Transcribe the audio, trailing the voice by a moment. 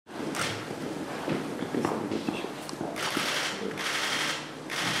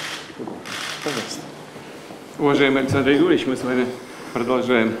Уважаемый Александр Григорьевич, мы с вами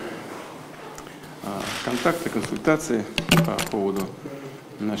продолжаем контакты, консультации по поводу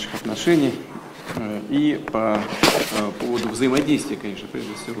наших отношений и по поводу взаимодействия, конечно,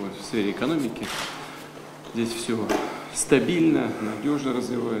 прежде всего в сфере экономики. Здесь все стабильно, надежно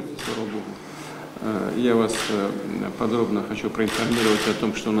развивается, слава Богу. Я вас подробно хочу проинформировать о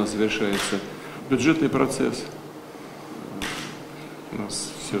том, что у нас завершается бюджетный процесс. У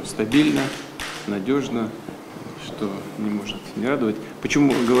нас все стабильно, надежно, что не может не радовать.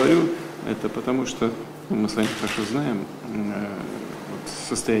 Почему говорю это? Потому что мы с вами хорошо знаем,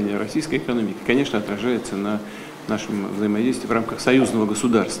 состояние российской экономики, конечно, отражается на нашем взаимодействии в рамках союзного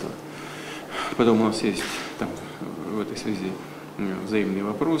государства. Потом у нас есть там, в этой связи взаимные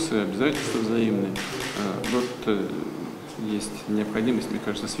вопросы, обязательства взаимные. Вот есть необходимость, мне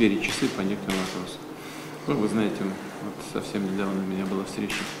кажется, сверить часы по некоторым вопросам. Ну, вы знаете, вот совсем недавно у меня была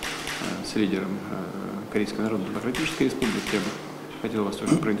встреча с лидером Корейской Народно-Демократической Республики. Я бы хотел вас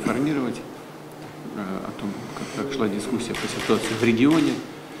тоже проинформировать о том, как шла дискуссия по ситуации в регионе,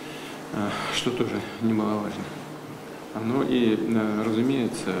 что тоже немаловажно. Ну и,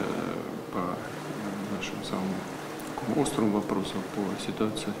 разумеется, по нашему самому острому вопросу по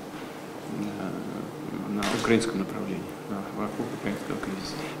ситуации на украинском направлении, вокруг украинского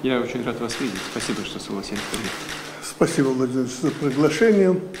кризиса. Я очень рад вас видеть. Спасибо, что согласились приехать. Спасибо, Владимир, за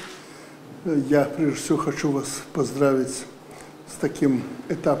приглашение. Я, прежде всего, хочу вас поздравить с таким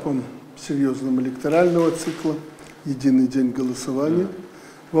этапом серьезным электорального цикла. Единый день голосования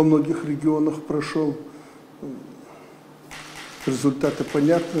во многих регионах прошел. Результаты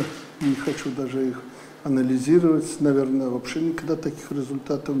понятны, не хочу даже их анализировать. Наверное, вообще никогда таких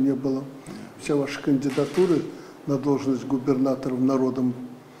результатов не было. Все ваши кандидатуры на должность губернаторов народом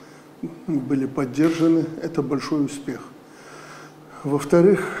были поддержаны. Это большой успех.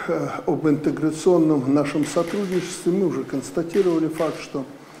 Во-вторых, об интеграционном нашем сотрудничестве мы уже констатировали факт, что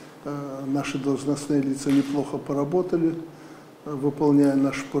наши должностные лица неплохо поработали, выполняя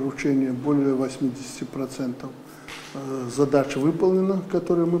наши поручения. Более 80% задач выполнено,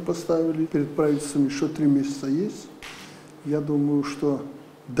 которые мы поставили перед правительством. Еще 3 месяца есть. Я думаю, что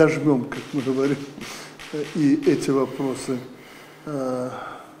дожмем, как мы говорим, и эти вопросы.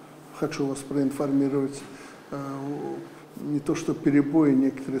 Хочу вас проинформировать. Не то что перебои,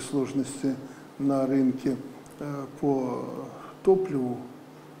 некоторые сложности на рынке по топливу.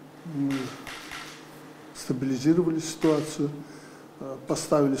 Мы стабилизировали ситуацию,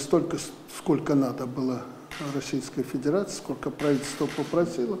 поставили столько, сколько надо было Российской Федерации, сколько правительство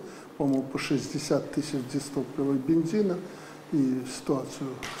попросило, по-моему, по 60 тысяч дистопливого бензина, и ситуацию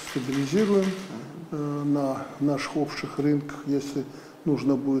стабилизируем на наших общих рынках. Если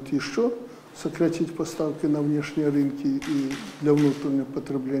нужно будет еще сократить поставки на внешние рынки и для внутреннего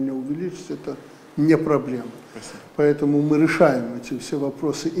потребления увеличить, это не проблема. Спасибо. Поэтому мы решаем эти все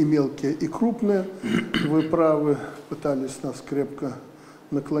вопросы, и мелкие, и крупные. Вы правы, пытались нас крепко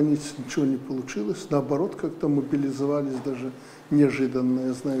наклонить, ничего не получилось. Наоборот, как-то мобилизовались, даже неожиданно,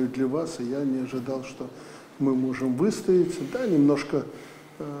 я знаю, для вас, и я не ожидал, что мы можем выстоять. Да, немножко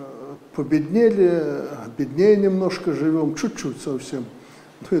победнели, беднее немножко живем, чуть-чуть совсем.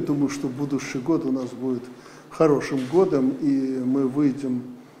 Но я думаю, что будущий год у нас будет хорошим годом, и мы выйдем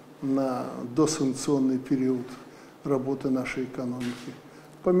на досанкционный период работы нашей экономики.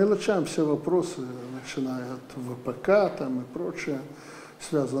 По мелочам все вопросы, начиная от ВПК там и прочее,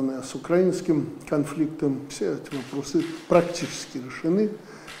 связанные с украинским конфликтом, все эти вопросы практически решены.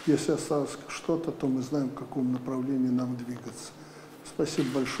 Если осталось что-то, то мы знаем, в каком направлении нам двигаться. Спасибо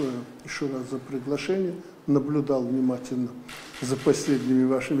большое еще раз за приглашение. Наблюдал внимательно за последними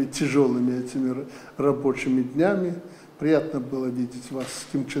вашими тяжелыми этими рабочими днями. Приятно было видеть вас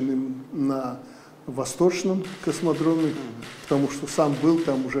с Ким Чен Ыном на Восточном космодроме, потому что сам был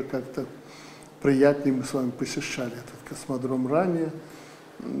там уже как-то приятнее. Мы с вами посещали этот космодром ранее.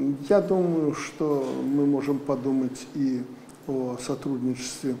 Я думаю, что мы можем подумать и о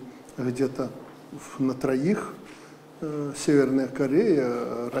сотрудничестве где-то на троих. Северная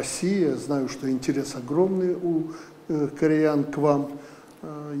Корея, Россия. Знаю, что интерес огромный у кореян к вам.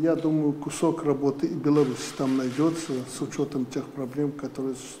 Я думаю, кусок работы и Беларуси там найдется с учетом тех проблем,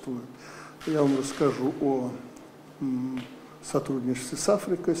 которые существуют. Я вам расскажу о сотрудничестве с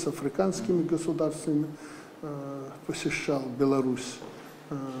Африкой, с африканскими государствами. Посещал Беларусь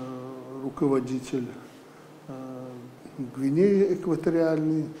руководитель Гвинеи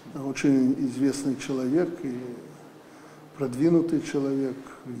экваториальной, очень известный человек и продвинутый человек.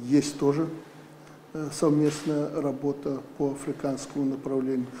 Есть тоже совместная работа по африканскому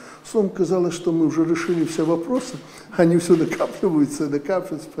направлению. Словом, казалось, что мы уже решили все вопросы, они все накапливаются и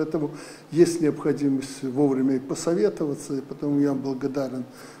накапливаются, поэтому есть необходимость вовремя и посоветоваться, и потому я благодарен,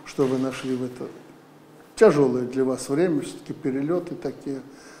 что вы нашли в это тяжелое для вас время, все-таки перелеты такие,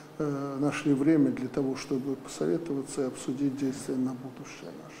 нашли время для того, чтобы посоветоваться и обсудить действия на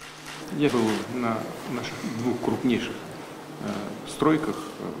будущее наше. Я был на наших двух крупнейших стройках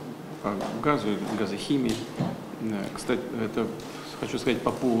по газу, газохимии. Кстати, это хочу сказать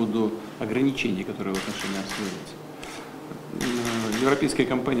по поводу ограничений, которые в отношении освоились. Европейские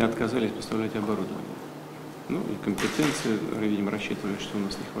компании отказались поставлять оборудование. Ну и компетенции, видимо, рассчитывали, что у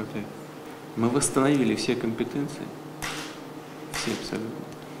нас не хватает. Мы восстановили все компетенции, все абсолютно.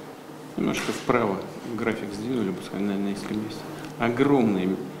 Немножко вправо график сдвинули, пускай на несколько месяцев.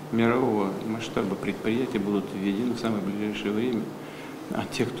 Огромные мирового масштаба предприятия будут введены в самое ближайшее время. А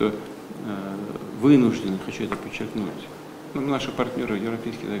те, кто вынуждены, хочу это подчеркнуть, наши партнеры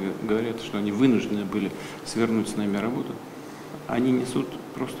европейские говорят, что они вынуждены были свернуть с нами работу, они несут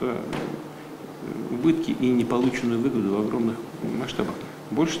просто убытки и неполученную выгоду в огромных масштабах.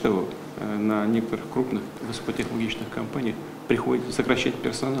 Больше того, на некоторых крупных высокотехнологичных компаниях приходится сокращать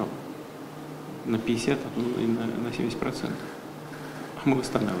персонал на 50, на 70%. А мы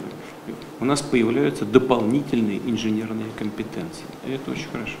восстанавливаем. У нас появляются дополнительные инженерные компетенции. И это очень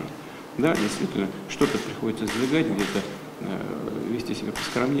хорошо. Да, действительно, что-то приходится сдвигать, где-то вести себя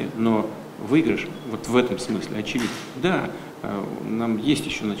поскромнее, но выигрыш вот в этом смысле очевиден. Да, нам есть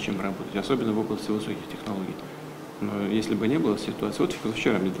еще над чем работать, особенно в области высоких технологий. Но если бы не было ситуации, вот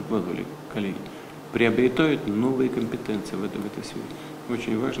вчера мне докладывали коллеги, приобретают новые компетенции в этой сфере.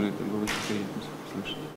 Очень важно, это было очень приятно слышать.